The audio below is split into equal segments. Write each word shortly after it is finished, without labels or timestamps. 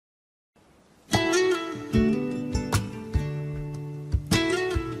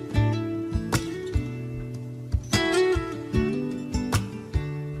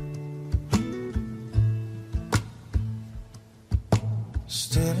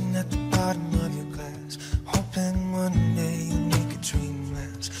staring at the bottom of your glass, hoping one day you'll make a dream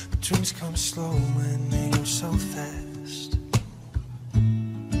last. But dreams come slow and they go so fast.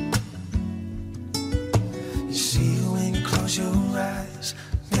 You see when you close your eyes,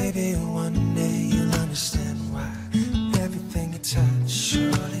 maybe one day you'll understand why everything you touch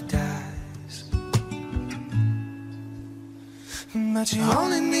surely dies. But you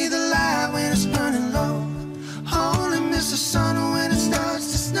only need the light when it's burning low, only miss the sun when it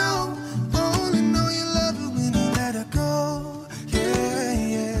starts to snow, only know you love her when you let her go. Yeah,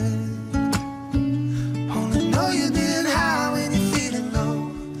 yeah. Only know you've been high when you're feeling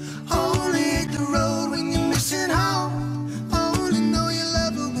low, only hate the road when you're missing home, only know you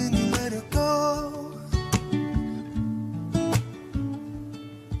love her when you let her go.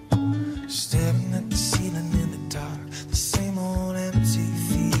 Staring at the ceiling in the dark, the same old empty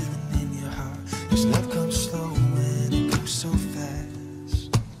feeling in your heart. 'Cause love comes slow when it goes so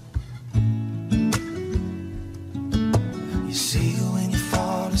fast. You see when you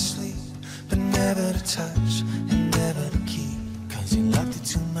fall asleep, but never to touch and never to keep, 'cause you loved it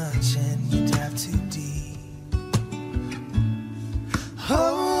too much and you dive too deep.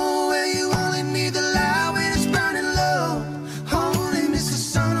 Oh, where you only need the light when it's burning low, only miss the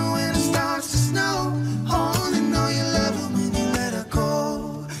sun when it starts to snow, only know you love her when you let her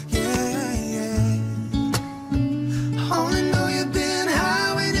go. Yeah, yeah. Only know you've been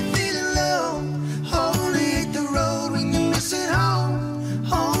high when you're feeling low, only hate the road when you're missing home,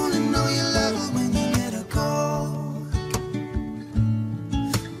 only know you love her when you let her go.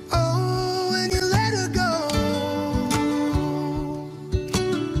 Oh, when you let her go.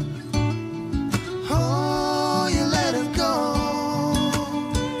 Oh, you let her go.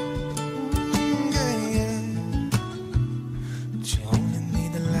 Yeah, yeah. But you only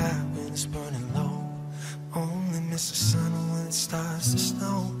need the light when it's burning low, only miss the sun when it starts to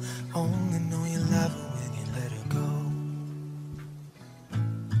snow, only know you love her when you let her go.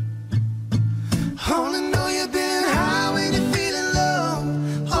 Only know you've been high when you're feeling low,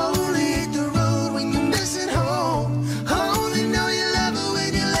 only hate the road when you're missing home, only know you love her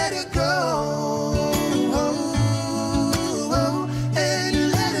when you let her go. And you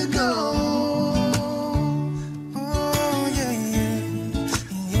let her go. Oh, yeah, yeah,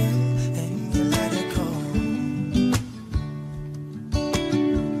 yeah, and you let her go.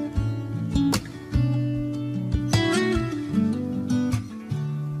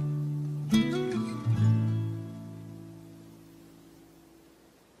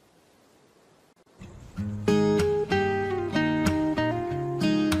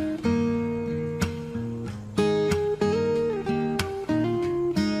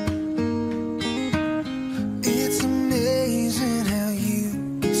 It's amazing how you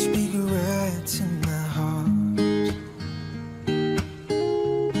can speak right to my heart.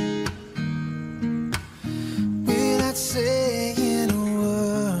 Without saying a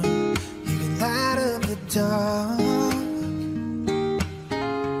word, you can light up the dark.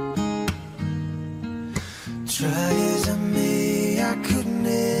 Try as I may, I could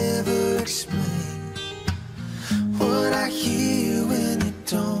never explain what I hear when you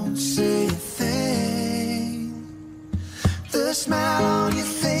don't say a thing. The smile on your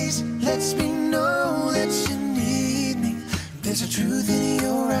face lets me know that you need me. There's a truth in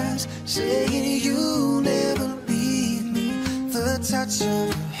your eyes saying you'll never leave me. The touch of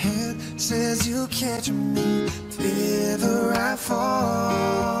your hand says you'll catch me if ever I fall.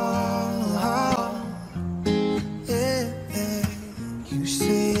 Yeah, yeah. You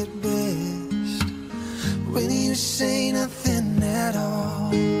say it best when you say nothing at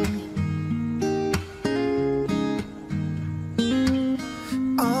all.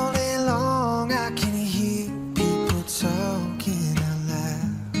 All day long I can hear people talking out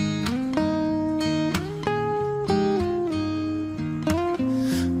loud,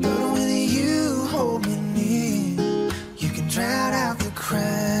 but when you hold me near, you can drown out the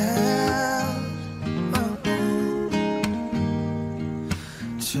crowd.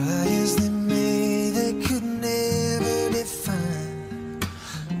 Try as they may, they could never define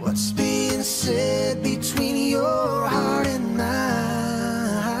what's being said between your heart and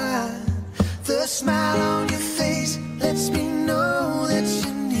mine. The smile on your face lets me know that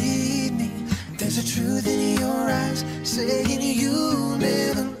you need me. There's a truth in your eyes saying you'll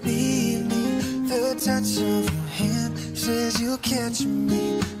never leave me. The touch of your hand says you'll catch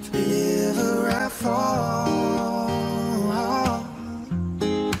me if ever I fall.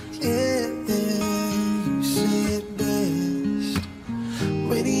 Yeah, yeah, you say it best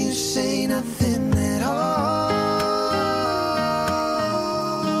when you say nothing at all.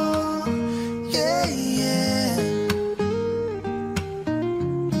 Yeah, yeah.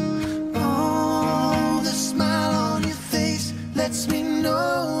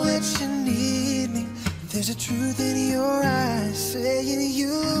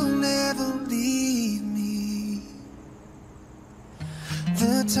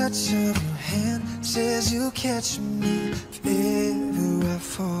 The touch of your hand says you'll catch me if ever I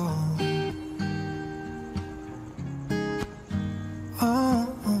fall. Oh,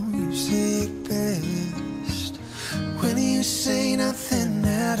 you say it best when you say nothing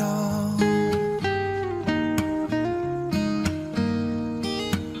at all.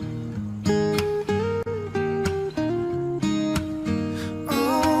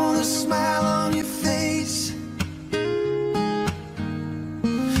 Oh, the smile on your face,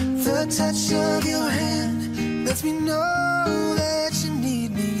 the touch of your hand lets me know that you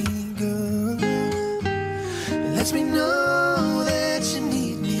need me, girl. It lets me know that you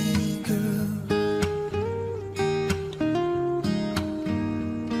need me, girl.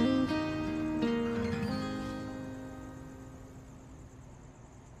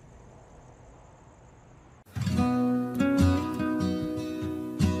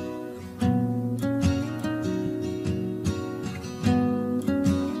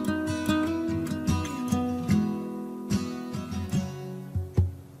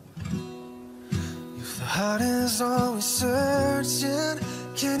 The heart is always searching.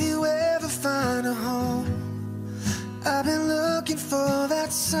 Can you ever find a home? I've been looking for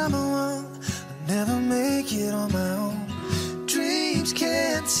that someone. I'll never make it on my own. Dreams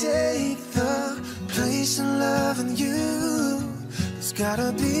can't take the place of loving you. There's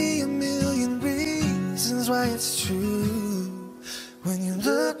gotta be a million reasons why it's true. When you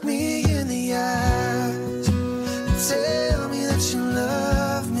look me in the eyes and tell me that you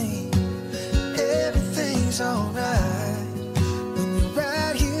love me, everything's alright. When you're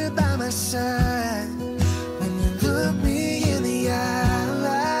right here by my side, when you look me in the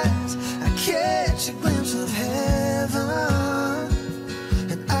eyes, I catch a glimpse of heaven,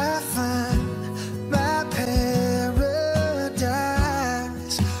 and I find my paradise.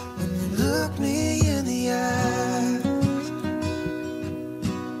 When you look me in the eyes.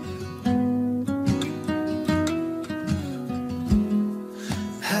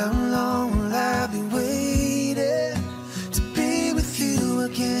 How long will I be waiting to be with you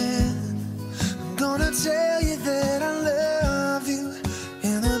again? I'm gonna tell you that I love you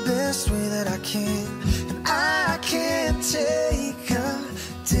in the best way that I can. And I can't take a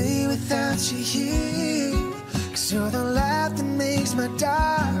day without you here, 'cause you're the light that makes my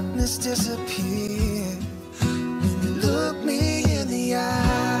darkness disappear. When you look me in the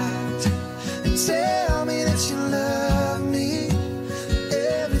eyes and tell me that you love me,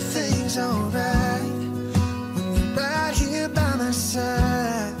 everything's alright. When you're right here by my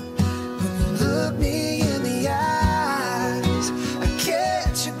side, when you look me in the eyes, I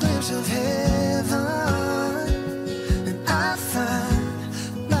catch a glimpse of heaven, and I find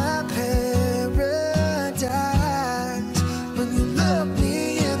my paradise. When you look me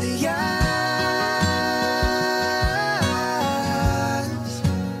in the eyes,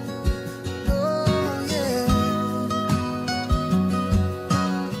 oh yeah.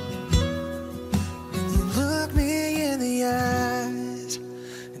 Look me in the eyes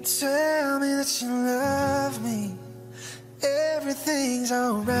and tell me that you love me, everything's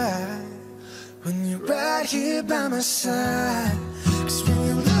alright. When you're right here by my side, 'cause when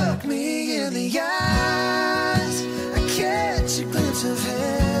you look me in the eyes, I catch a glimpse of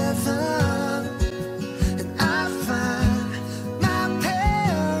heaven, and I find my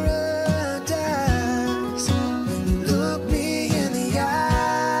paradise. When you look me in the eyes,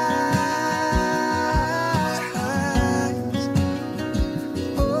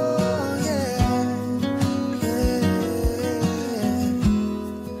 oh yeah, yeah.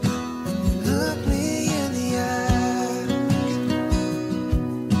 When you look me in the eyes.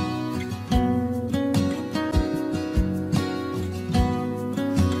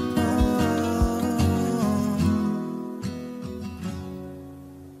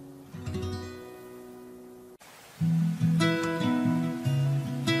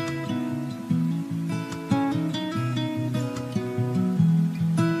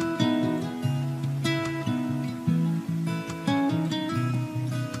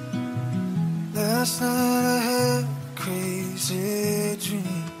 Last night I had a crazy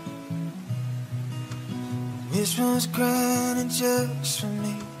dream. Wish was granted just for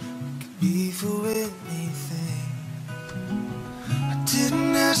me, could be for anything. I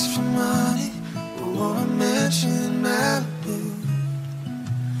didn't ask for money or a mansion in Malibu.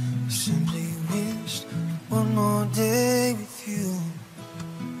 Simply wished for one more day with you.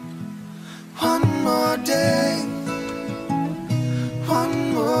 One more day,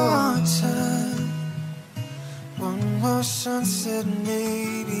 one more time, one more sunset,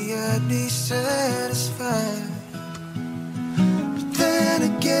 maybe I'd be satisfied. But then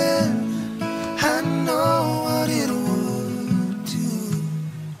again, I know what it would do.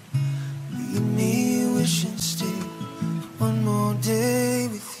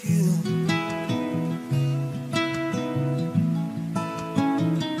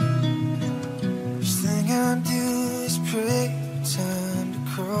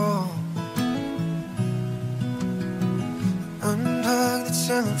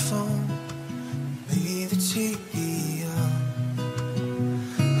 telephone, leave the TV on.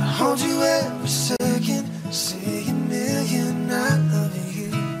 I hold you every second, say a million I love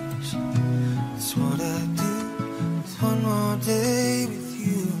yous. That's what I do with one more day with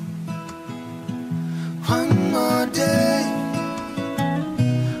you. One more day,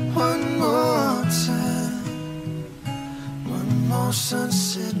 one more time, one more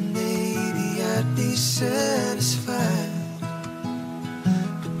sunset, maybe I'd be satisfied.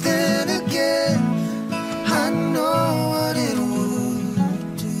 But then again, I know what it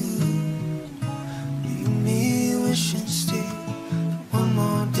would do. Leave me wishing still one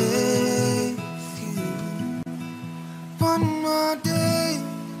more day with you. One more day,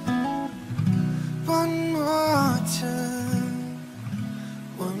 one more time,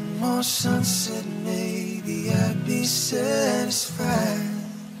 one more sunset, maybe I'd be satisfied.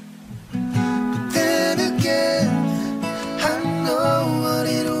 But then again, I know what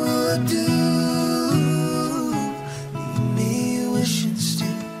it would do. Leave me wishing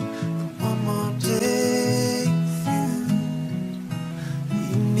still for one more day with you.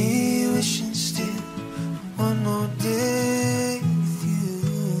 Leave me wishing still for one more day with you.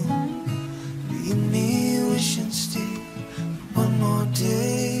 Leave me wishing still for one more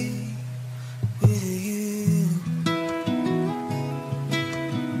day with you.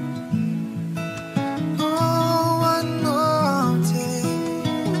 Oh, one more day,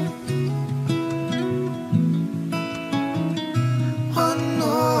 one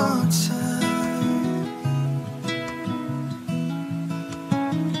more time.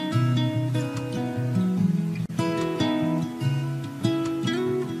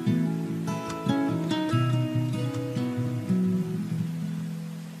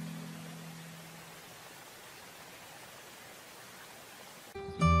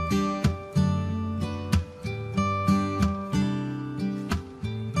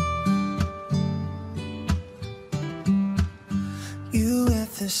 You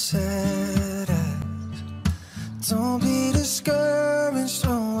with the sad eyes, don't be discouraged.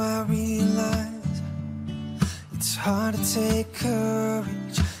 Oh, I realize it's hard to take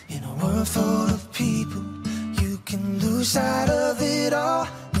courage in a world full of people. You can lose sight of it all,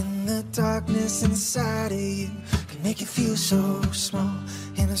 and the darkness inside of you can make you feel so small.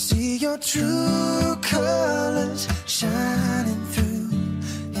 And I see your true colors shining through,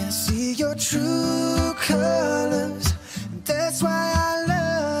 and I see your true colors. That's why I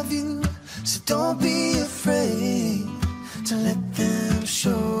love you. So don't be afraid to let them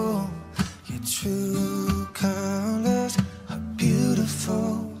show. Your true colors are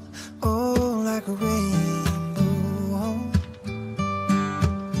beautiful, oh, like a rainbow.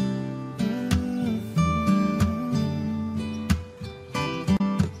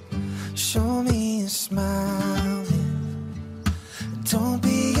 Show me a smile, don't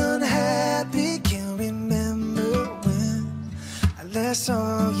be unhappy. Can't remember when I last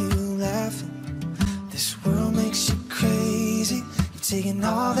saw you laughing. This world makes you crazy. You're taking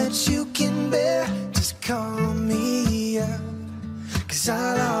all that you can bear. Just call me up, 'cause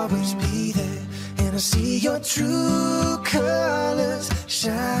I'll always be there. And I see your true colors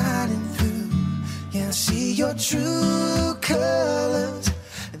shining through. Yeah, I see your true colors.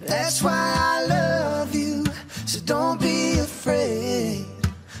 That's why I love you. So don't be afraid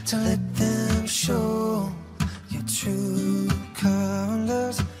to let them show. Your true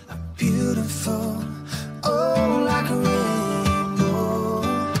colors are beautiful, oh, like a rainbow.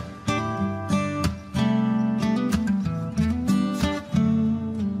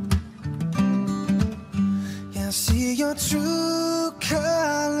 Yeah, I see your true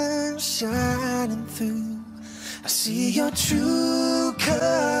colors shining through. I see your true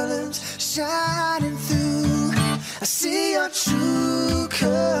colors shining through. I see your true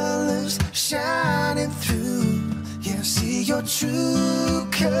colors shining through. Yeah, I see your true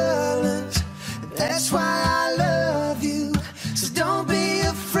colors. That's why I love you. So don't be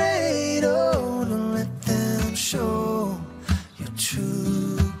afraid, oh, to let them show. Your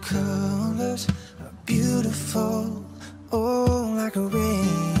true colors are beautiful, oh, like a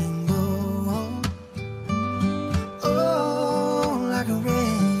rainbow. Oh, like a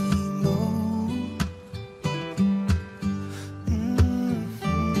rainbow.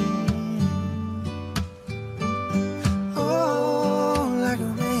 Oh, like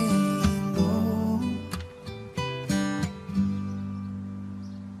a rainbow.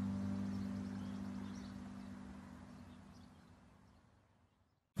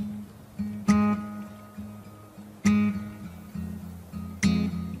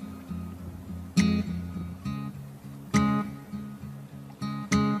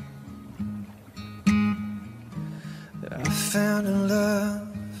 I found a love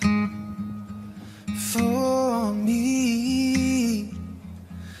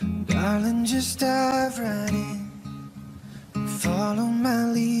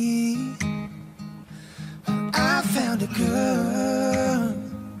girl,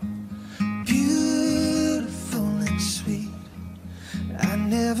 beautiful and sweet. I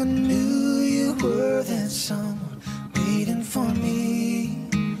never knew you were that someone waiting for me.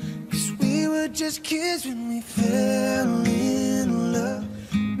 'Cause we were just kids when we fell in love,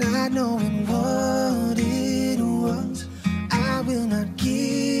 not knowing what it was. I will not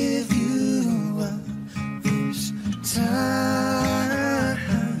give you up this time,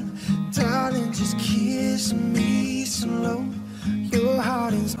 darling, just kiss me slow. Your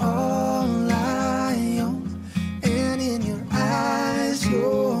heart is all I own, and in your eyes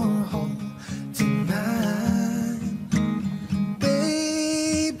you're holding mine.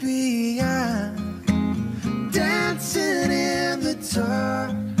 Baby, I'm dancing in the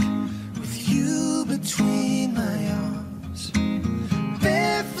dark with you between my arms,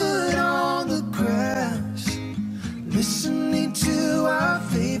 barefoot on the grass, listening to our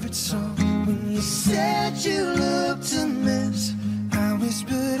favorite song. When you said you looked a mess, I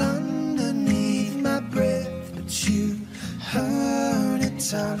whispered underneath my breath, but you heard it,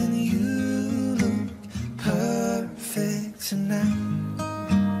 darling. You look perfect tonight.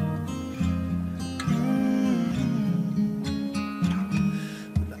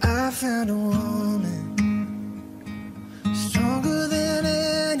 I found a woman stronger than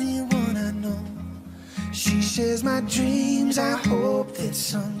anyone I know. She shares my dreams. I hope that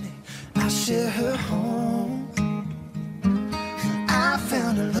someday I'll share her home. I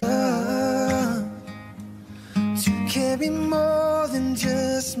found a love to carry more than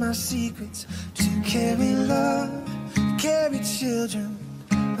just my secrets, to carry love, carry children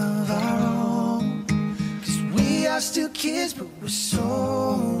of our own. 'Cause we are still kids, but we're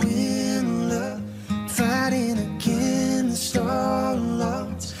so in love, fighting against all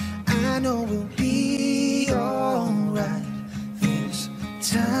odds. I know we'll be alright this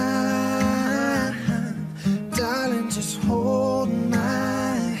time, darling, just hold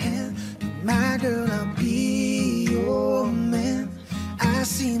my hand. Be my girl, I'll be your man. I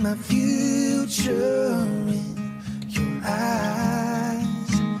see my future in your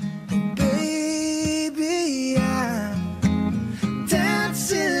eyes, and baby, I'm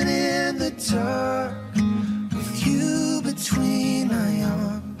dancing in the dark with you between my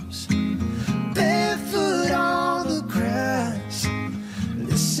arms, barefoot on the grass,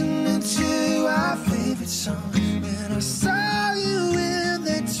 listening to our favorite song. And I saw you in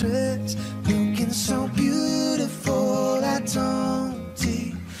that dress, looking so beautiful. I don't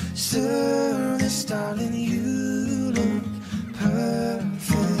deserve this, darling. You look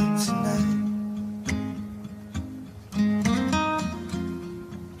perfect tonight.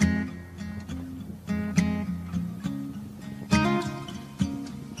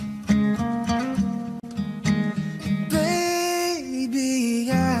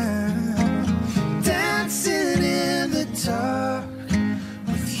 Baby, I'm dancing in the dark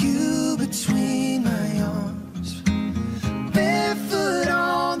with you between my arms, barefoot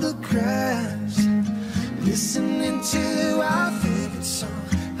on the grass, listening to our favorite song.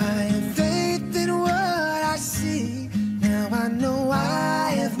 I have faith in what I see. Now I know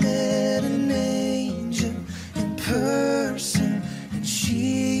I have met an angel in person, and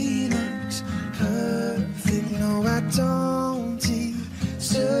she looks perfect. No, I don't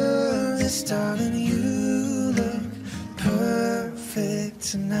deserve this, darling. You look perfect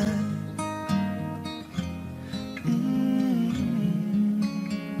tonight.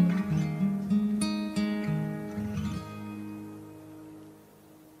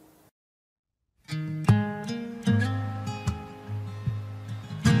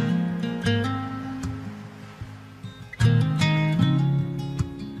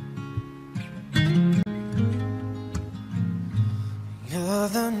 The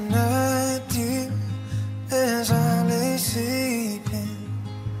other night, dear, as I lay sleeping,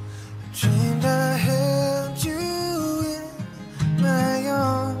 I dreamed I held you in my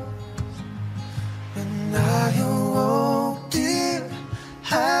arms. When I awoke, dear,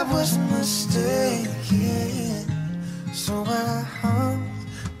 I was mistaken. So I hung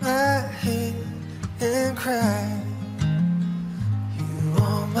my head and cried. You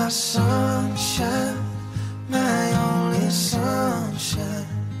are my sunshine, my only sunshine.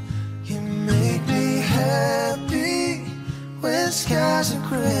 You make me happy when skies are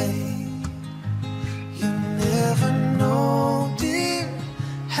gray. You never know, dear,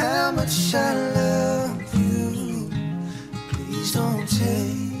 how much I love you. Please don't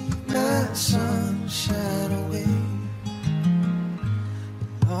take my sunshine away.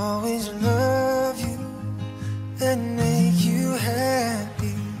 I'll always love you and make you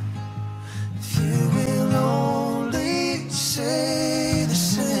happy. If you will only say the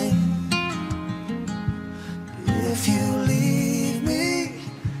same. If you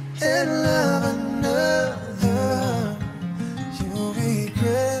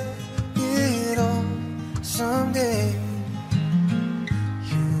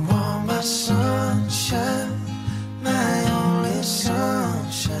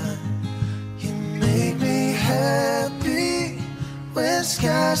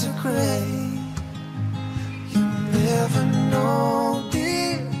gray. You never know,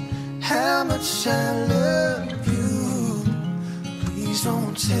 dear, how much I love you. Please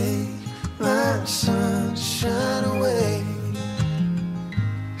don't take my sunshine away.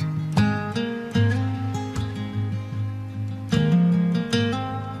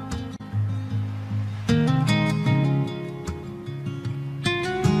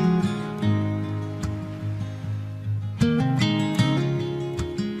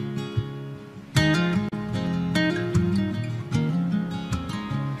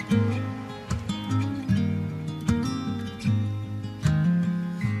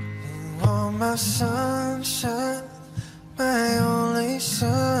 My sunshine, my only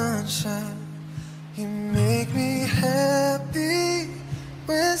sunshine. You make me happy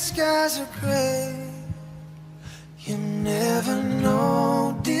when skies are gray. You never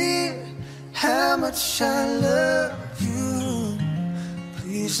know, dear, how much I love you.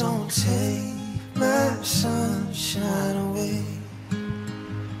 Please don't take my sunshine away.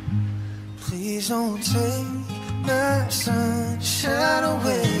 Please don't take my sunshine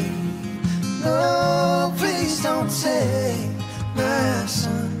away. No, please don't take my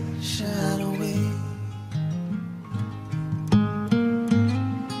sunshine away.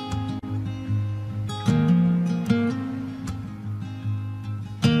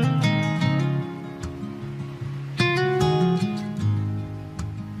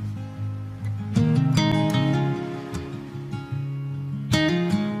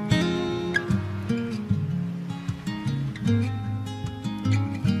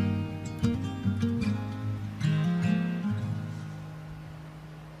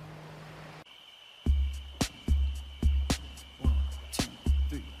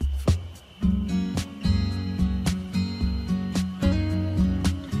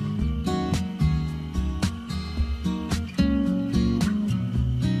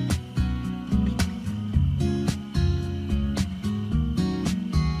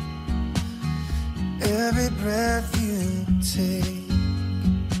 Every breath you take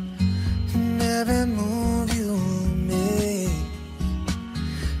and every move you make,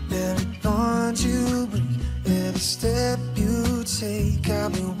 every bond you break, every step you take,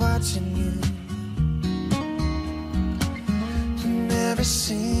 I'll be watching you. And every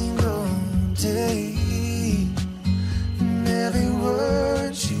single day, and every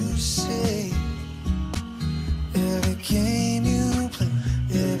word you say, every game you play,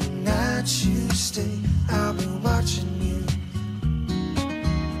 every night you stay, I'll be watching you.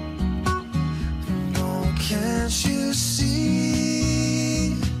 No, can't you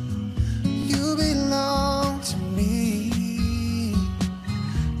see? You belong to me.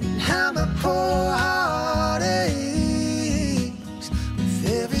 And how my poor heart aches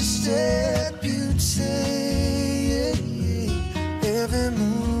with every step you take, every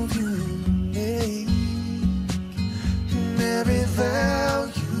move you make, and every vow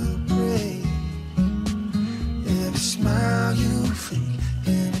you break, every smile you fake,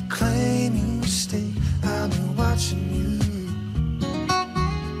 every claim you stake, I'll be watching you.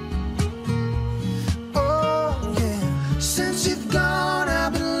 Oh yeah, since you've gone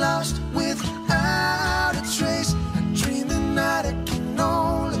I've been lost without a trace. I dream the night I can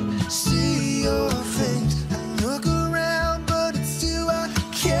only see your face. I look around but it's you I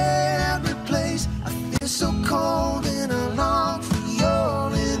can't replace. I feel so cold and I long for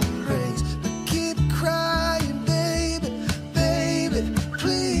your embrace. But keep crying, baby, baby,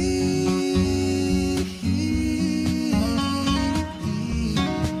 please.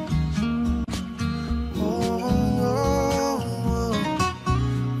 Oh, oh,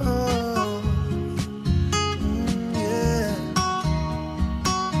 oh, oh, yeah.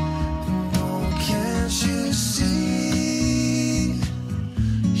 No, can't you see?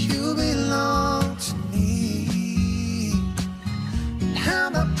 You belong to me. And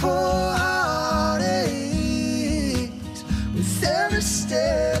how my poor heart aches with every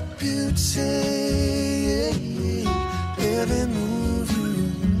step you take, every move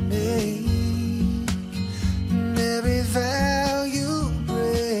you make, and every vow you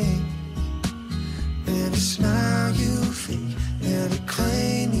break, every smile you fake, every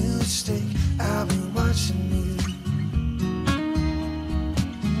claim you stake, I'll be watching you.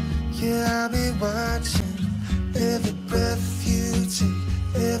 Yeah, I'll be watching every breath you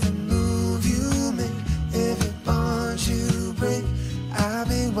take, every move you make, every bond you break. I'll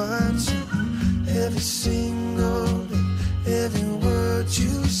be watching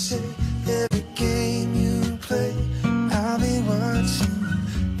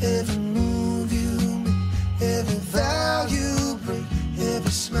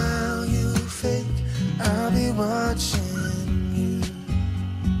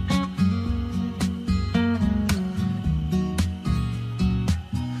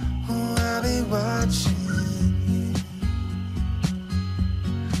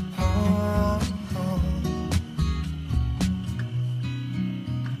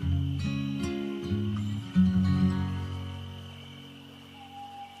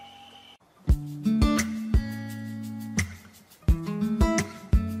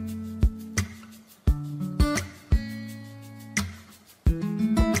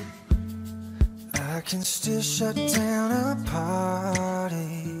can still shut down a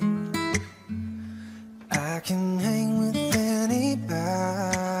party. I can hang with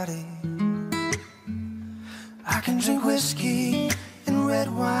anybody. I can drink whiskey and red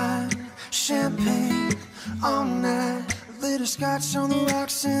wine, champagne all night, a little scotch on the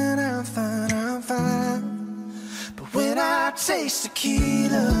rocks, and I'm fine, I'm fine. But when I taste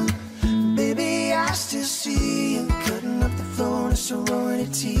tequila, baby, I still see you cutting up the floor in a sorority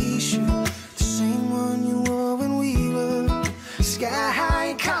t-shirt, the same one you wore when we were sky high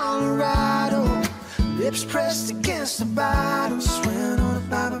in Colorado, lips pressed against the bottle, swearing on the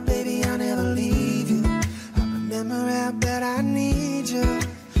Bible, baby, I'll never leave you. I remember how bad I need you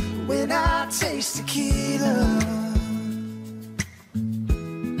when I taste tequila.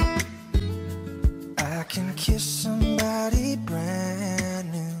 I can kiss somebody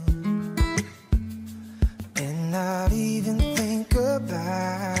brand new and not even think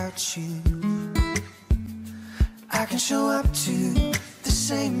about you. I can show up to the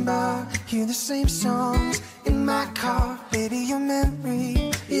same bar, hear the same songs in my car. Baby, your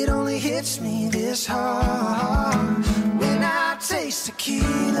memory, it only hits me this hard. When I taste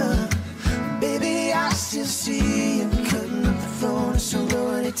tequila, baby, I still see you cutting up the floor in a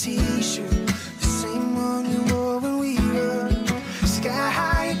sorority t-shirt, the same one you wore when we were sky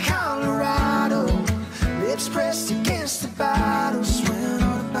high in Colorado, lips pressed against the bottle, swearing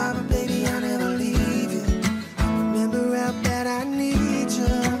on the Bible, baby, I'll never leave you. I remember how bad I need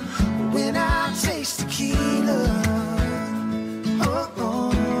you when I taste tequila. Oh,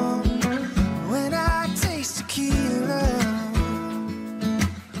 oh, when I taste tequila.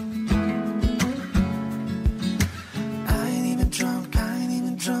 I ain't even drunk,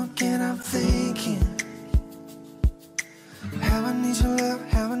 and I'm thinking how I need your love,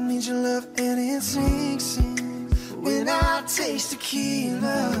 how I need your love, and it sinks in when I taste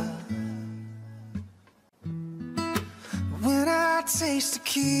tequila. When I taste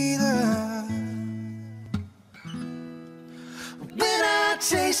tequila. When I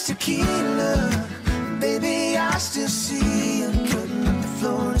taste tequila, baby, I still see you cutting up the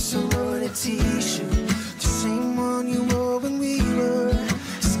floor in a sorority t-shirt, the same one you wore when we were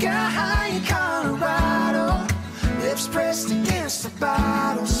sky high in Colorado, lips pressed against the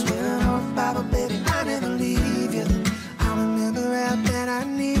bottle, swearing on the Bible, baby, I never leave you. I remember how bad I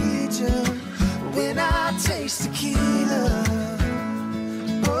need you when I taste tequila.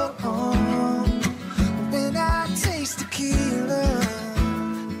 Oh, oh, when I taste tequila.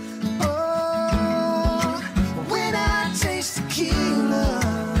 Oh, when I taste tequila.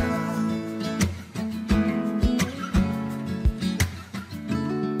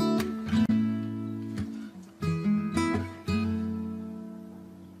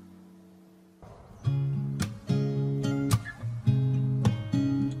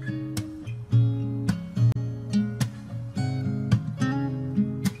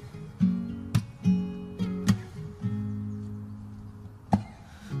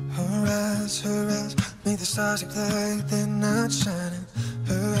 Her eyes make the stars look like they're not shining.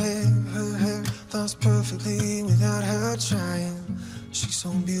 Her hair flows perfectly without her trying. She's so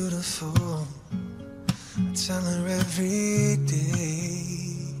beautiful, I tell her every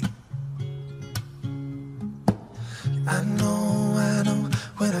day. I know,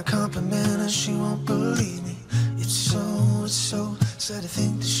 when I compliment her, she won't believe me. It's so sad to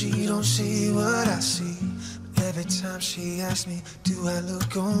think that she don't see what I see. Every time she asks me, do I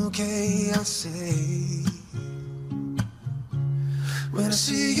look okay, I say, when I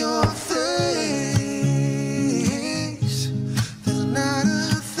see your face, there's not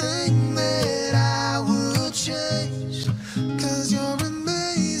a thing that I would change, 'cause you're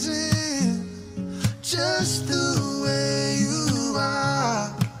amazing, just the way you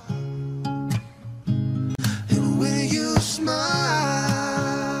are. And when you smile,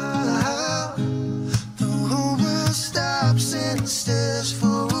 the whole world stops and stares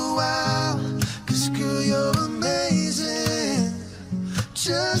for a while. 'Cause girl, you're amazing,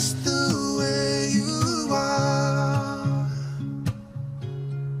 just the way you are.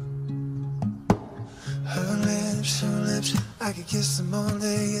 Her lips, I could kiss them all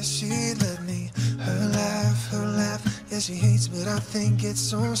day if she'd let me. Her laugh, yeah, she hates, but I think it's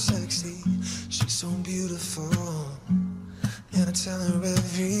so sexy. She's so beautiful, and I tell her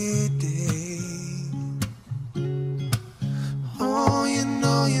every day. Oh, you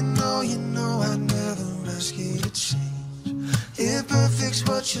know, I never ask you to change. If perfect's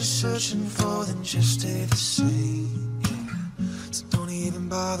what you're searching for, then just stay the same. So don't even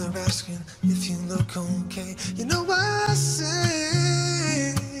bother asking if you look okay. You know what I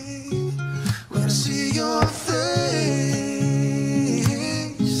say when I see your face,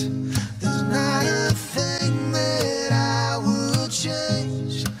 there's not a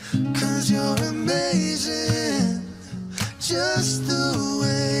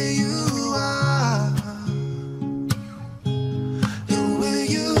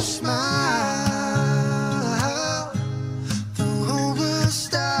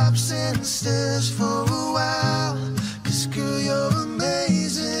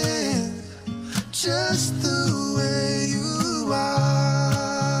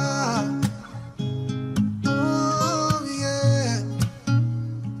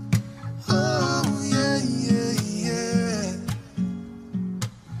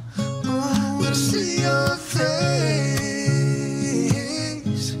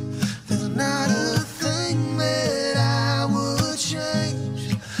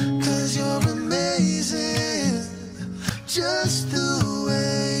 'cause you're amazing, just the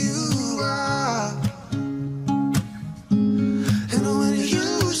way you are. And when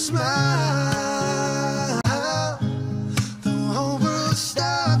you smile, the whole world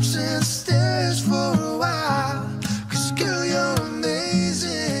stops and stares for a while. 'Cause girl, you're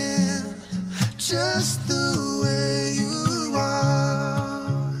amazing, just the way you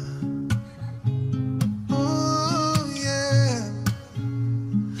are. Oh yeah,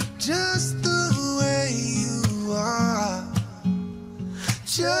 just the way you are,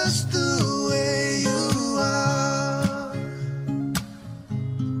 just the way you are.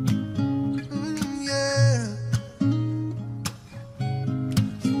 Yeah,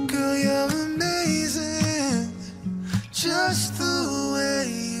 girl, you're amazing, just the way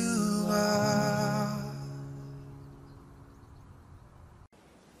you are.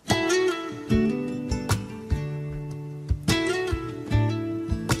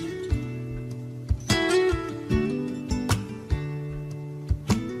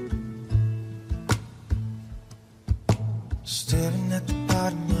 Staring at the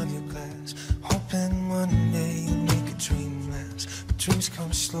bottom of your glass, hoping one day you'll make a dream last. But dreams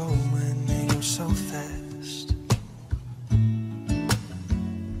come slow and they go so fast.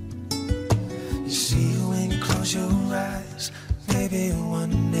 You see when you close your eyes, maybe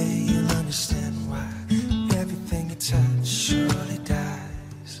one day you'll understand why everything you touch surely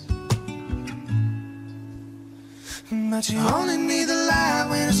dies. But you only need the light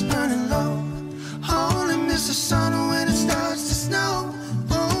when it's burning low, only miss the sun when it starts to snow,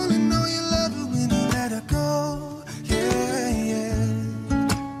 only know you love her when you let her go. Yeah, yeah.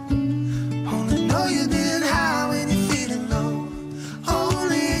 Only know you've been high when you're feeling low,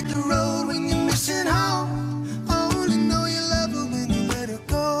 only hate the road when you're missing home, only know you love her when you let her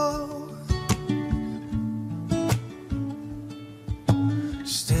go.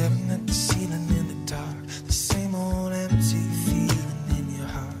 Staring at the ceiling in the dark, the same old empty feeling in your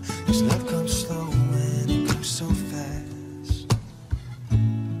heart. 'Cause love comes slow and it goes so fast.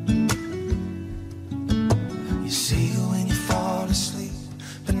 You see her when you fall asleep,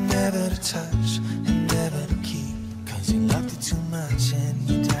 but never to touch and never to keep. 'Cause you loved it too much and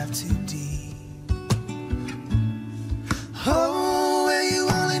you dive too deep. Oh, where you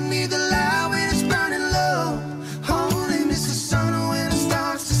only need the light when it's burning low, only miss the sun when it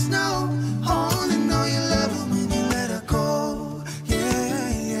starts to snow, only know you love her when you let her go. Yeah,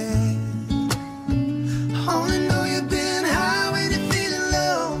 yeah. Only know you've been high when you're feeling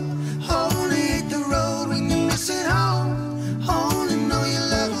low, only hate the road when you're missing home, only know you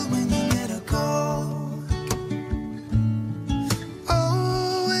love her when you let her go.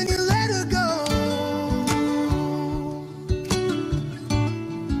 Oh, when you let her go.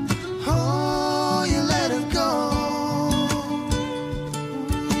 Oh, you let her go.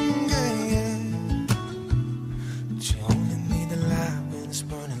 Yeah, yeah. But you only need the light when it's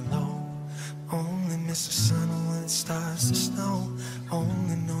burning low, only miss the sun when it starts to snow,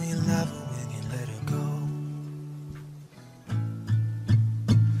 only know you love her when you let her go.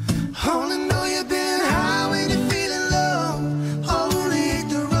 Only know you've been high when you're feeling low, only hate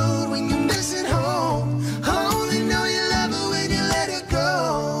the road when you're missing home, only know you love her when you let her go.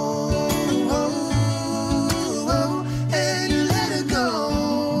 Oh, oh, and you let her go.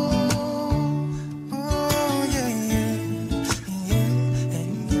 Oh, yeah, yeah, yeah,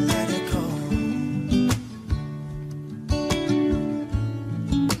 and you let her go.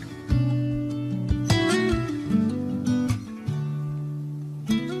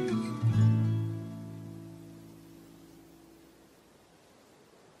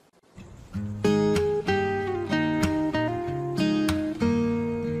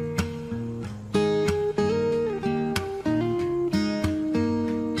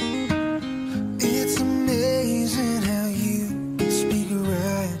 It's amazing how you speak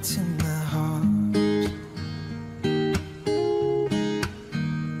right to my heart.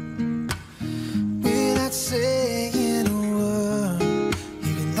 Without saying a word,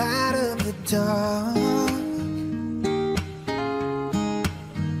 you can light up the dark.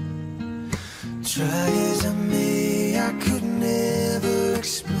 Try as I may, I could never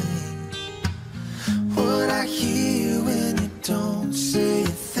explain what I hear when you don't say a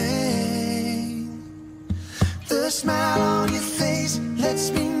thing. The smile on your face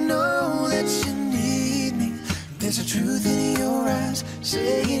lets me know that you need me. There's a truth in your eyes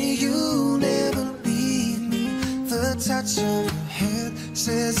saying you'll never leave me. The touch of your hand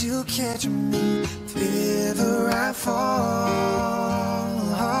says you'll catch me if ever I fall.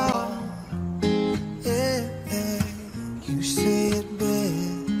 Yeah, yeah. You say it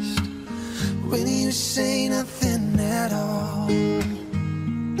best when you say nothing at all.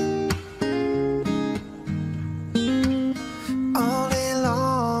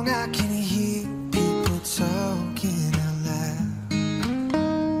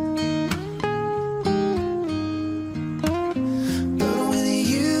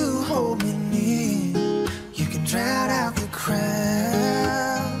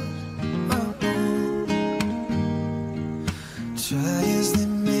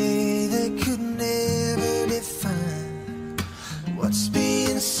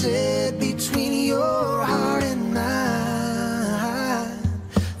 is said between your heart and mine.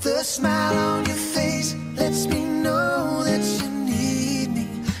 The smile on your face lets me know that you need me.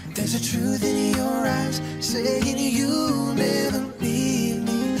 There's a truth in your eyes saying you'll never leave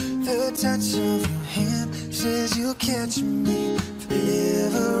me. The touch of your hand says you'll catch me if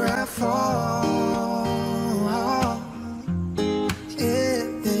ever I fall. Yeah,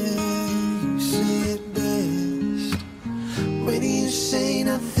 you say it best when you say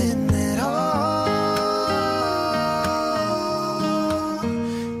nothing at all.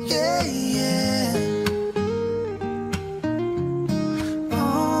 Yeah, yeah.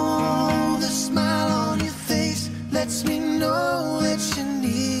 Oh, the smile on your face lets me know that you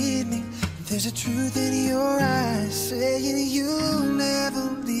need me. There's a truth in your eyes saying you'll never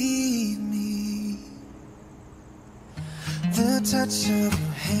leave me. The touch of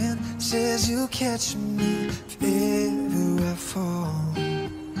your hand says you'll catch me if ever I fall.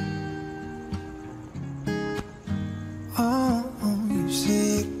 Oh, you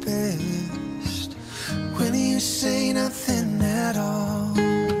say it best when you say nothing at all.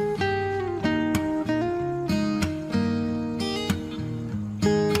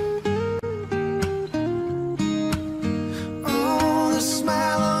 Oh, the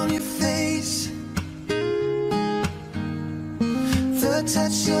smile on your face, the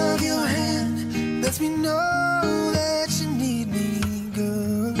touch of your hand lets me know that you need me,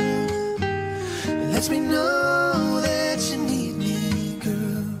 girl. It lets me know that you need me,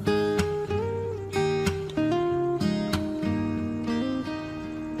 girl.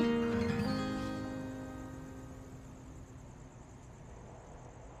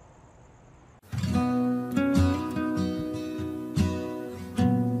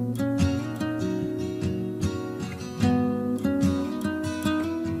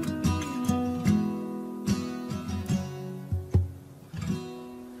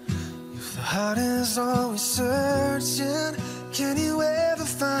 If the heart is always searching, can you ever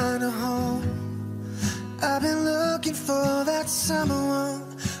find a home? I've been looking for that someone.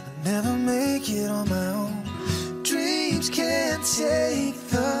 I'll never make it on my own. Dreams can't take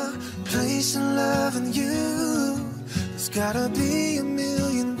the place of loving you. There's gotta be a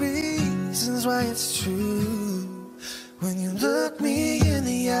million reasons why it's true. When you look me in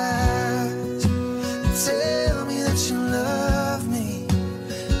the eyes and tell me that you love me,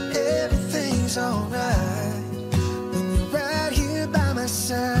 everything's alright. When you're right here by my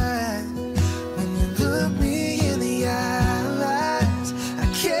side, when you look me in the eyes, I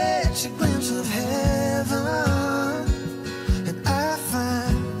catch a glimpse of heaven, and I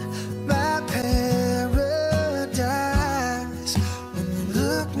find my paradise. When you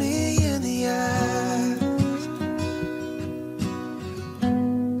look me in the eyes.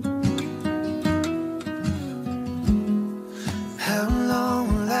 How long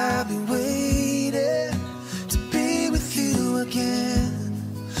will I be waiting to be with you again?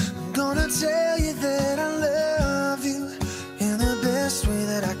 I'm gonna tell you that I love you in the best way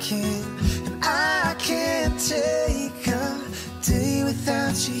that I can. And I can't take a day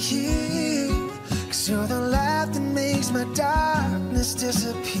without you here, 'cause you're the light that makes my darkness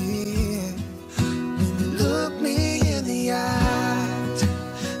disappear. When you look me in the eyes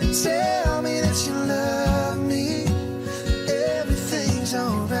and tell me that you love me, everything's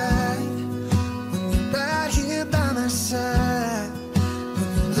alright. When you're right here by my side, when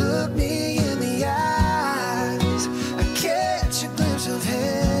you look me in the eyes, I catch a glimpse of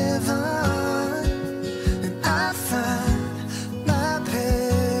heaven, and I find my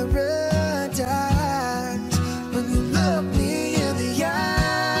paradise. When you look me in the eyes,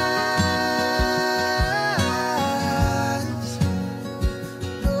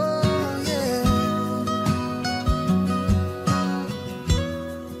 oh yeah.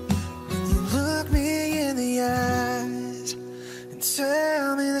 Look me in the eyes and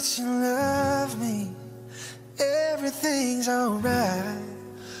tell me that you love me, everything's alright.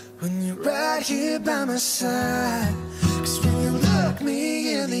 When you're right here by my side, 'cause when you look me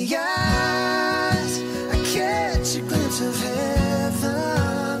in the eyes, I catch a glimpse of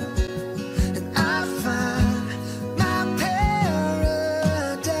heaven, and I find my paradise.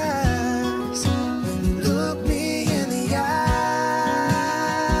 When you look me in the eyes,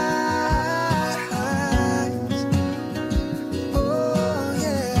 oh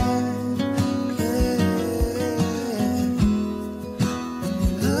yeah, yeah. When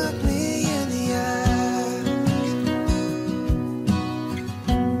you look me in the eyes,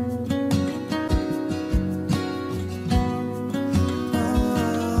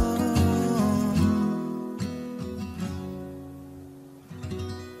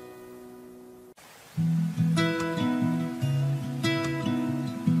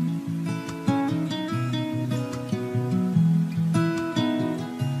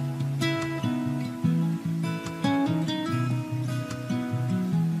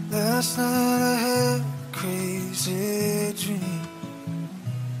 Last night I had a crazy dream.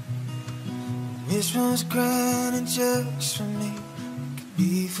 Wish was granted just for me. It could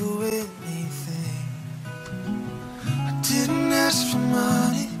be for anything. I didn't ask for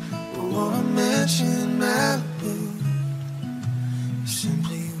money or a mansion in Malibu.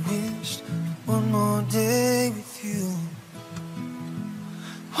 Simply wished one more day with you.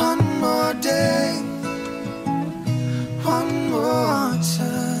 One more day, one more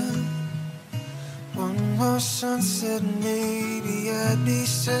time, one more sunset, maybe I'd be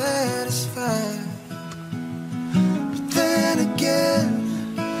satisfied. But then again,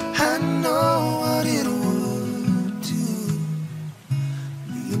 I know what it would do.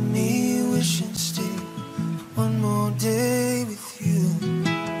 Leave me wishing still for one more day with you.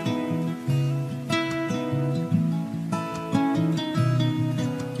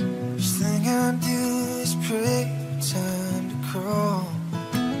 First thing I do is pray, time to crawl.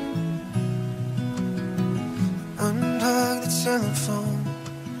 Unplug the telephone,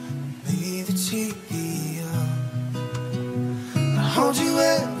 leave the TV on. I hold you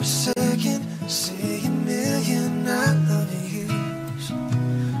every second, say a million I love yous.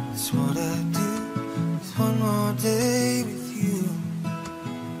 That's what I do with one more day with you.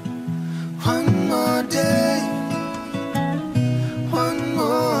 One more day, one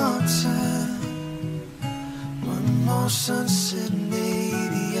more time, one more sunset,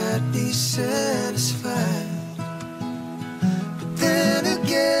 maybe I'd be satisfied. But then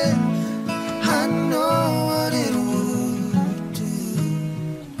again, I know what it would do.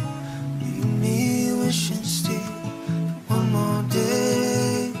 Leave me wishing still one more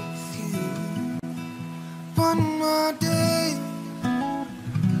day with you. One more day,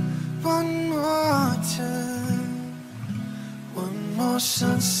 one more time, one more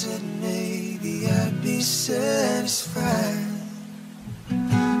sunset, maybe I'd be satisfied.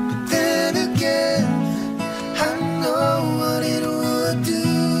 But then again, I know what it would do.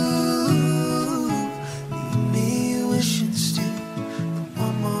 Leave me wishing still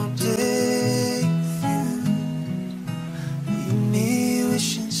one more day with you. Leave me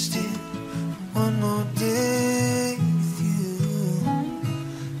wishing still one more day with you.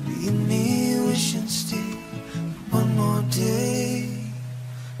 Leave me wishing still one more day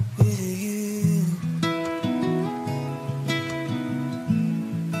with you.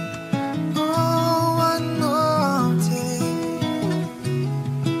 Oh, one more day,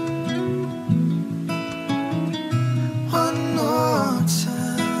 one more time.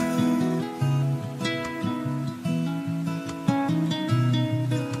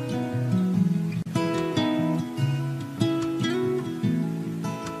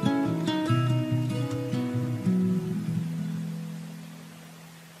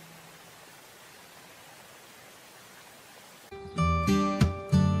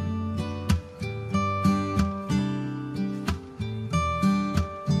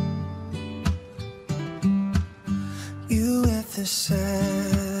 You with the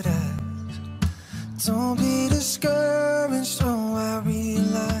sad eyes, don't be discouraged. Oh, I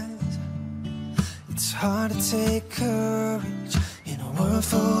realize it's hard to take courage in a world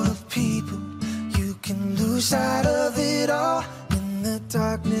full of people. You can lose sight of it all, and the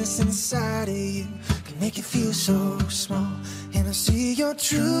darkness inside of you can make you feel so small. And I see your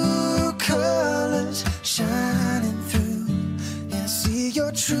true colors shining through. And I see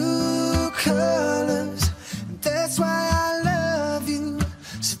your true colors. That's why I love you.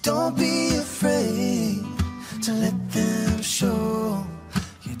 So don't be afraid to let them show.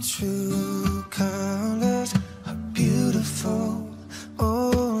 Your true colors are beautiful,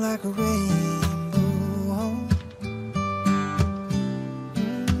 oh, like a rainbow.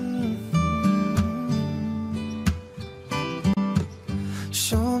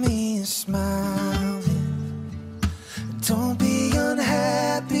 Show me a smile, don't be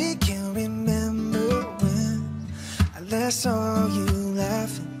unhappy. Can't remember when I last saw you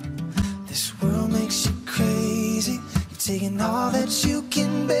laughing. This world makes you crazy. You're taking all that you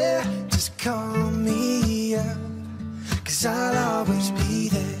can bear. Just call me up, 'cause I'll always be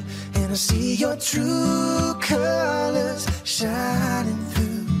there. And I see your true colors shining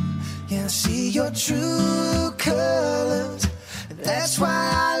through. Yeah, I see your true colors. That's why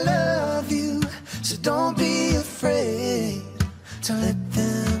I love you. So don't be afraid to let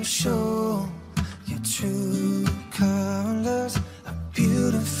them show. Your true colors are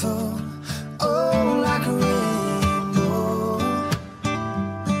beautiful, oh, like a rainbow.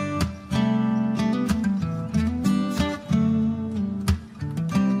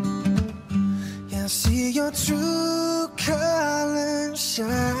 Yeah, I see your true colors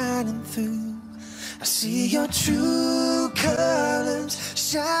shining through. I see your true colors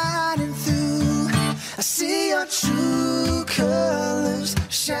shining through. I see your true colors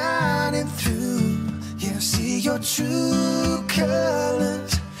shining through. Yeah, I see your true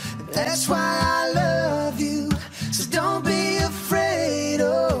colors. That's why I love you. So don't be afraid,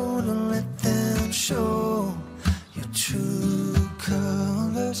 oh, don't let them show. Your true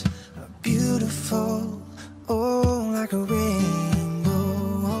colors are beautiful, oh, like a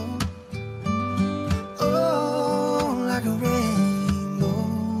rainbow, oh, like a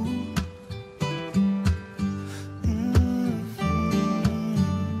rainbow.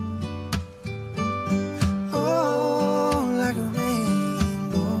 Oh, like a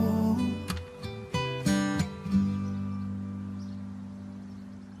rainbow.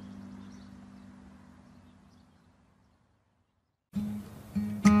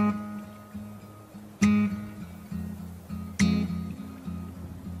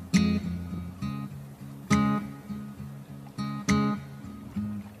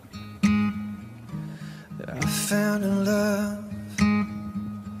 I found a love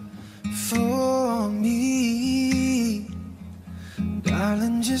for me.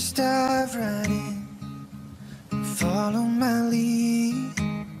 Darling, just dive right in and follow my lead.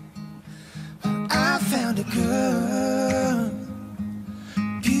 I found a girl,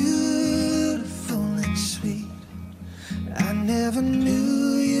 beautiful and sweet. I never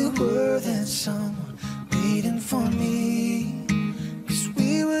knew you were that someone waiting for me. 'Cause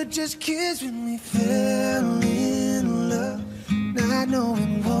we were just kids when we fell in love, not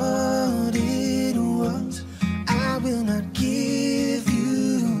knowing what it was. I will not give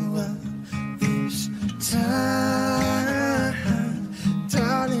you up this time.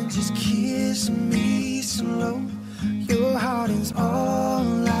 Darling, just kiss me slow. Your heart is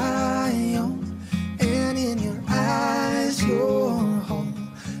all I own, and in your eyes you're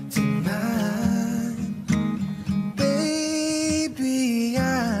holding mine. Baby,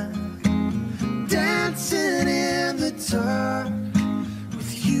 I'm dancing in the dark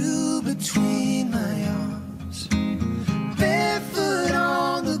with you between my arms, barefoot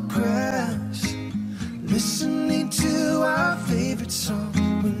on the grass, listening to our favorite song.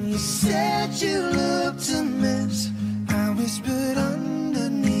 When you said you looked a mess, I whispered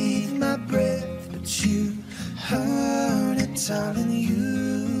underneath my breath, but you heard it, darling.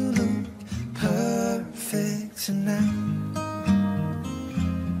 You look perfect tonight.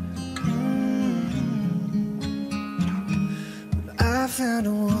 I found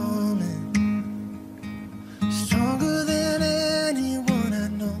a woman stronger than anyone I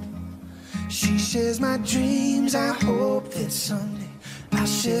know. She shares my dreams. I hope that someday I'll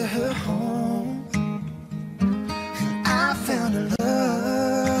share her home. I found a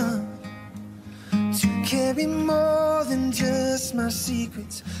love to carry more than just my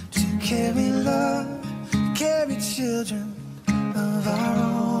secrets, to carry love, carry children of our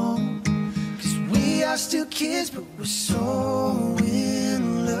own. 'Cause we are still kids, but we're so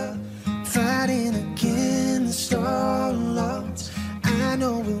in love, fighting against all odds. I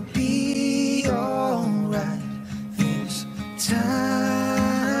know we'll be alright this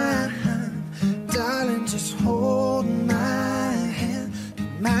time. Darling, just hold my hand. Be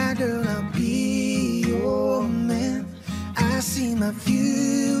my girl, I'll be your man. I see my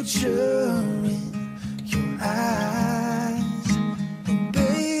future in your eyes. And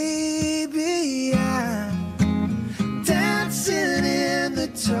baby, I'm dancing in the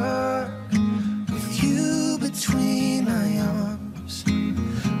dark with you between my arms,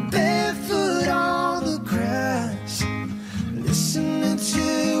 barefoot on the grass, listening to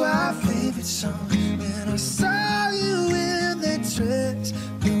our favorite song. When I saw you in that dress,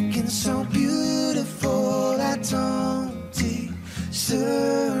 looking so beautiful, I don't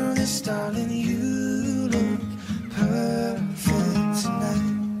deserve this, darling. You look perfect tonight.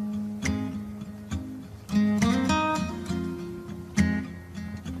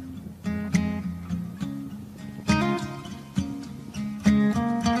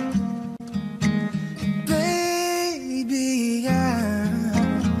 Baby,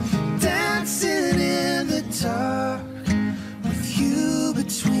 I'm dancing in the dark with you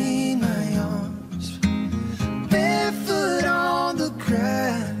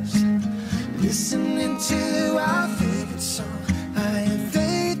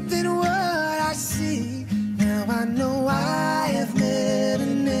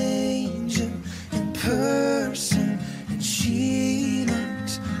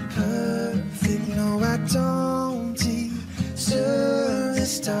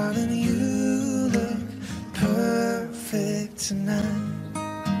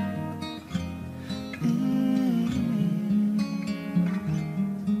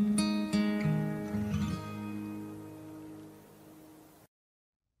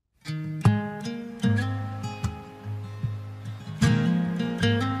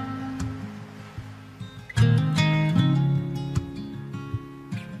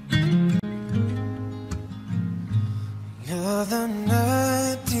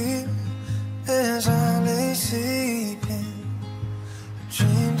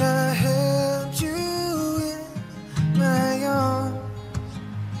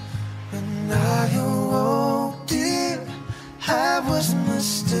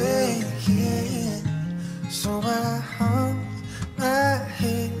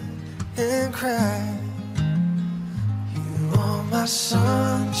my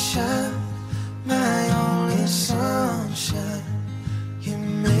sunshine, my only sunshine. You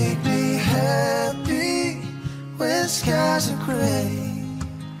make me happy when skies are gray.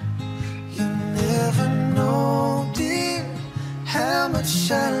 You never know, dear, how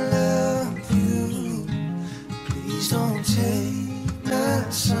much I love you. Please don't take my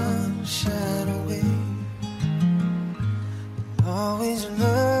sunshine away. I'll always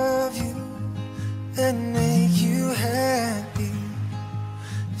love you and make you happy.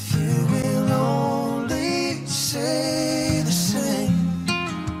 If you will only say the same.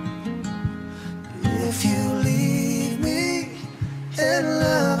 If you leave me and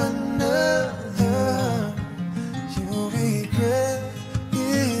love another, you'll regret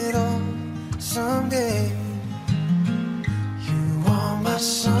it all someday. You are my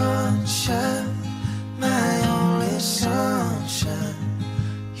sunshine, my only sunshine.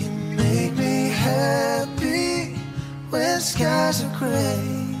 You make me happy when skies are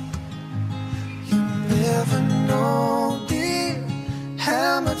gray. You never know, dear,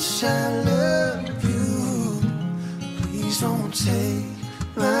 how much I love you. Please don't take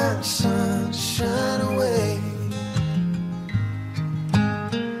my sunshine away.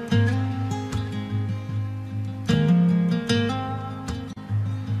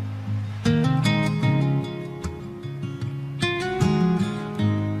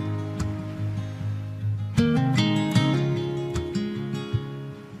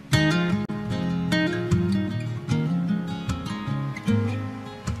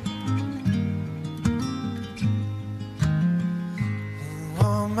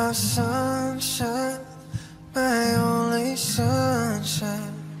 My sunshine, my only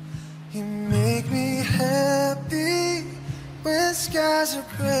sunshine. You make me happy when skies are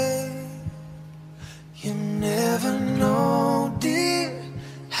gray. You never know, dear,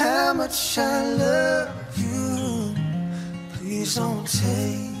 how much I love you. Please don't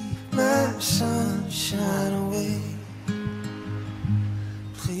take my sunshine away.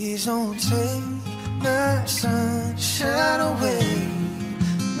 Please don't take my sunshine away.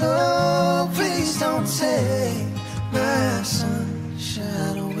 No, please don't take my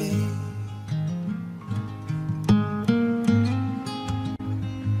sunshine away.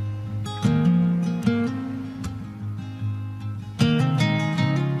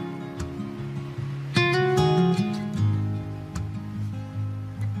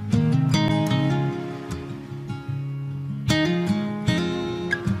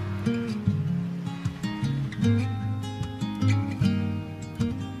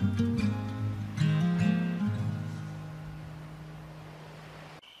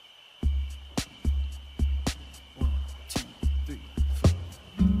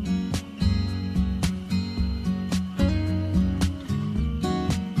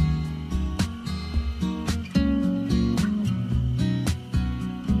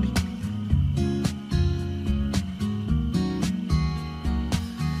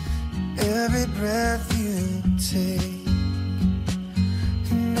 Every breath you take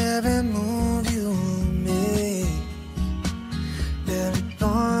and every move you make, every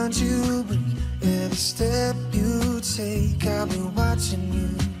bond you break, every step you take, I'll be watching you.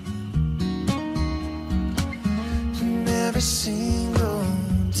 And every single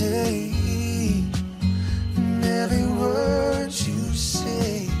day, and every word you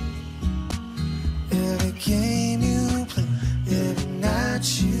say, every game you play, every night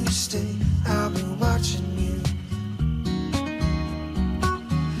you stay, I'll be watching you.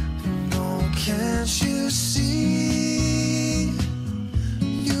 No, can't you see?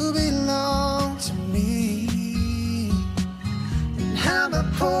 You belong to me. And how my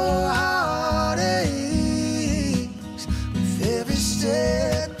poor heart aches with every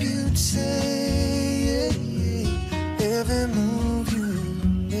step you take, every move you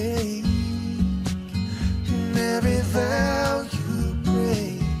make, and every vow you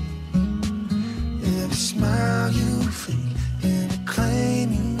break, every smile you fake, and a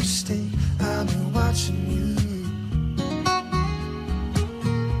claim you stay. I've been watching you.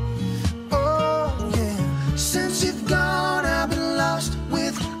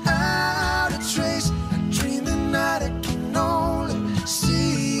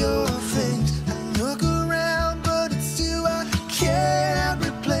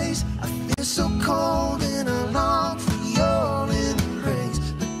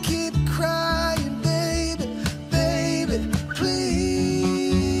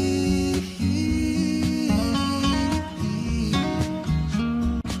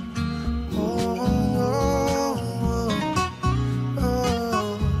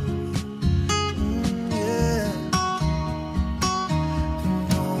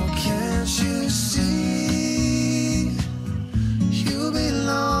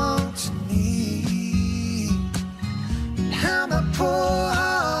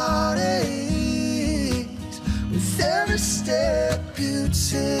 you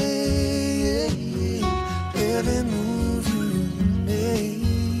take, every move you make,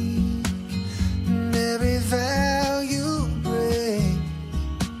 and every vow you break,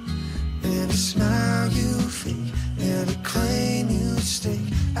 every smile you fake, every claim you stake.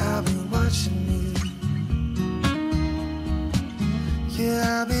 I'll be watching you.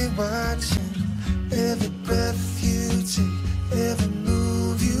 Yeah, I'll be watching every breath you take, every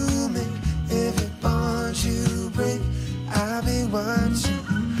move you make, every bond you break. I'll be watching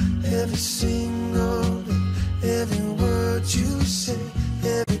every single day, every word you say,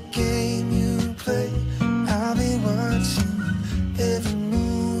 every game you play. I'll be watching every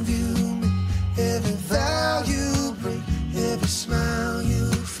move you make, every vow you break, every smile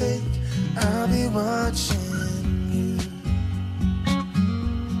you fake. I'll be watching you.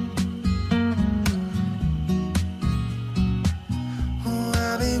 Oh,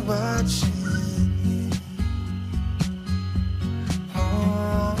 I'll be watching you.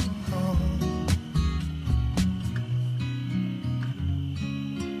 Oh, oh.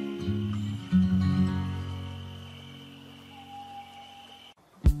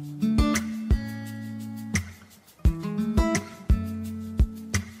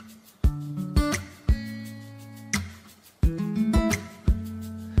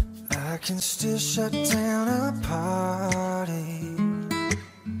 I can still shut down a party.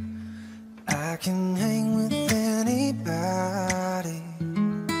 I can hang with anybody.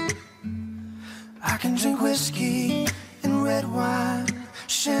 I can drink whiskey and red wine,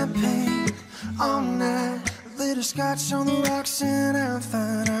 champagne all night, a little scotch on the rocks, and I'm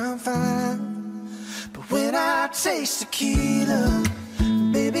fine, I'm fine. But when I taste tequila,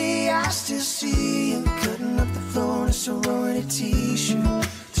 baby, I still see you cutting up the floor in a sorority t-shirt,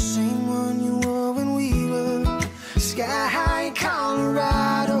 the same one you wore when we were sky high in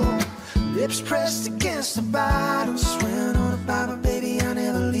Colorado, lips pressed against the bottle, swearing on the Bible, baby, I'll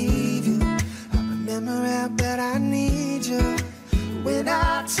never leave you. I remember how bad I need you. When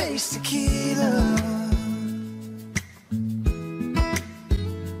I taste tequila,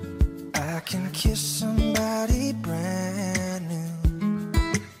 I can kiss somebody brand new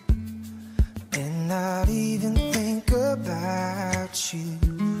and not even think about you.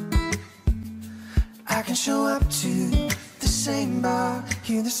 I can show up to the same bar,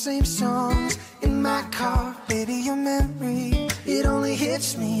 hear the same songs in my car. Baby, your memory, it only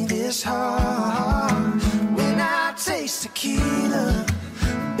hits me this hard. When I taste tequila,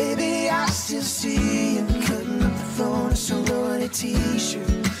 baby, I still see you cutting up the floor in a sorority t-shirt,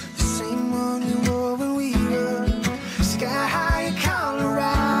 the same one you wore when we were sky high in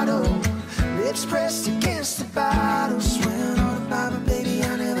Colorado, lips pressed against the bottle, swearing on the Bible, baby,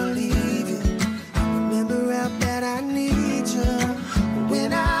 I'll never leave you. I remember how bad I need you.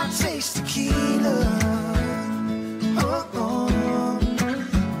 When I taste tequila, oh, oh.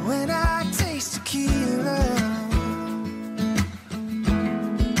 When I taste tequila,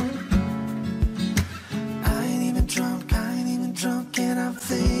 I ain't even drunk, and I'm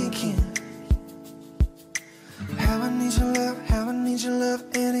thinking how I need your love, how I need your love,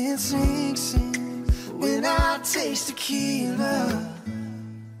 and it sinks in. When I taste tequila,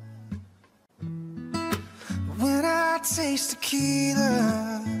 when I taste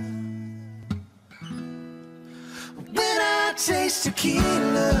tequila, when I taste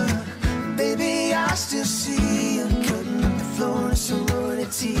tequila, baby, I still see you cutting up the floor in a sorority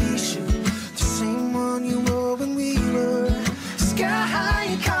t-shirt, the same one you wore when we were sky high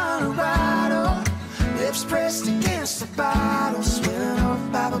in Colorado, lips pressed against the bottle, swearing on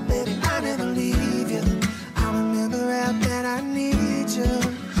the Bible, baby, I never leave you. I remember how bad I need you.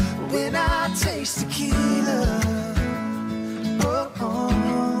 When I taste tequila, oh, oh.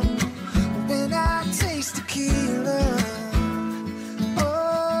 When I taste tequila,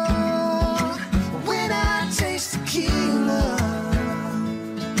 oh. When I taste tequila,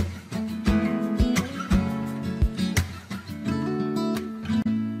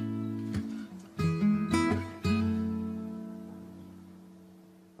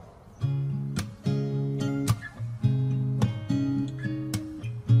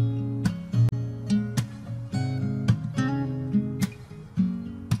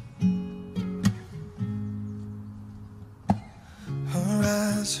 her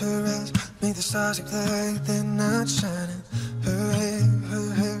eyes make the stars look like they're not shining. Her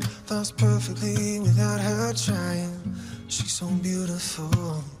hair falls perfectly without her trying. She's so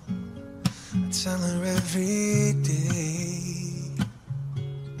beautiful, I tell her every day.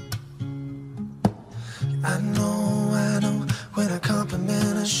 I know, when I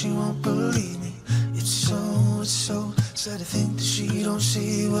compliment her, she won't believe me. It's so sad to think that she don't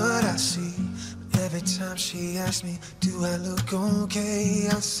see what I see. Every every time she asks me, do I look okay?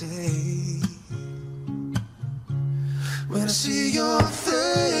 I say, when I see your face,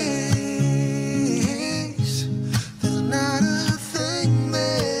 there's not a thing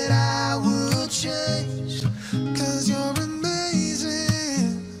that I would change. 'Cause you're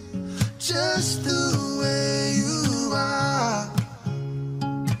amazing, just the way you are.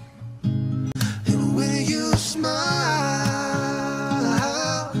 And when you smile,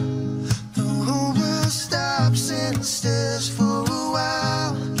 the whole world stops and stares for a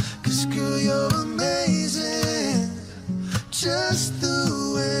while. 'Cause girl, you're amazing, just the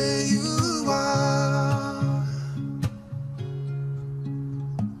way you are.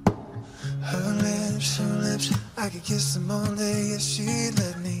 Her lips, I could kiss them all day if she'd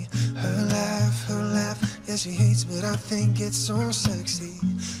let me. Her laugh, yeah, she hates, but I think it's so sexy.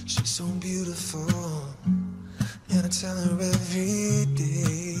 She's so beautiful, and I tell her every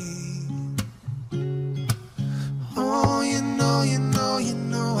day. Oh, you know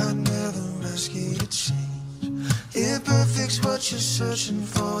I'd never ask you to change. If perfect's what you're searching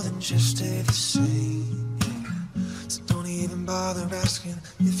for, then just stay the same. So don't even bother asking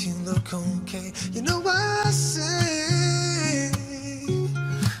if you look okay. You know what I say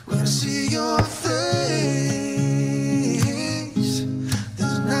when I see your face.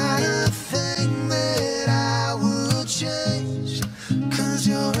 There's not a thing that I would change. 'Cause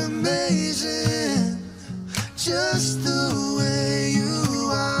you're amazing, just the way you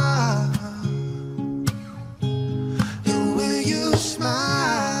are. And when you smile,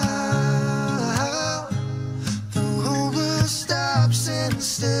 the whole world stops and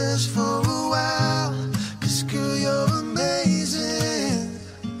stares for a while. 'Cause girl, you're amazing,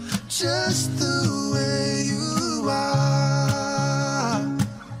 just the